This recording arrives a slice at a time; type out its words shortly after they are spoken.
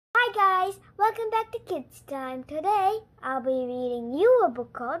guys, welcome back to Kids Time. Today I'll be reading you a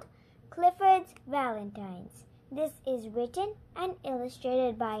book called Clifford Valentines. This is written and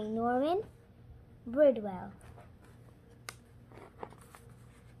illustrated by Norman Bridwell.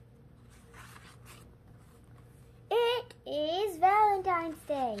 It is Valentine's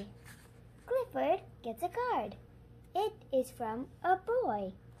Day. Clifford gets a card. It is from a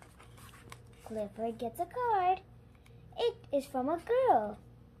boy. Clifford gets a card. It is from a girl.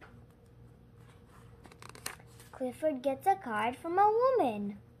 Clifford gets a card from a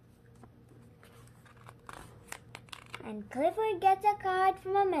woman. And Clifford gets a card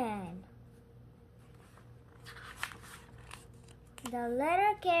from a man. The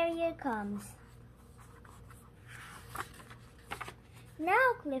letter carrier comes.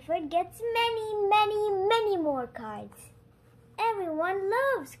 Now Clifford gets many more cards. Everyone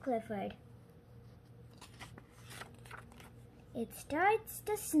loves Clifford. It starts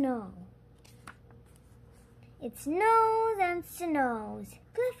to snow. It snows and snows.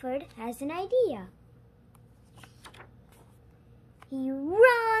 Clifford has an idea. He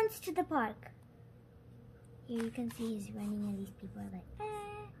runs to the park. Here you can see he's running and these people are like,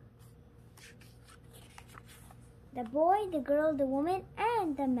 ah. The boy, the girl, the woman,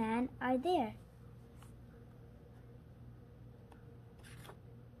 and the man are there.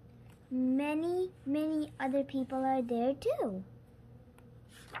 Many other people are there too.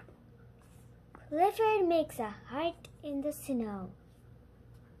 Clifford makes a heart in the snow.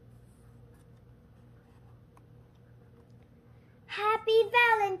 Happy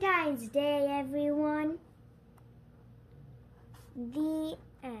Valentine's Day, everyone. The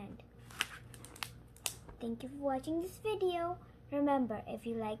end. Thank you for watching this video. Remember, if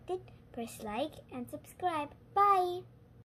you liked it, press like and subscribe. Bye.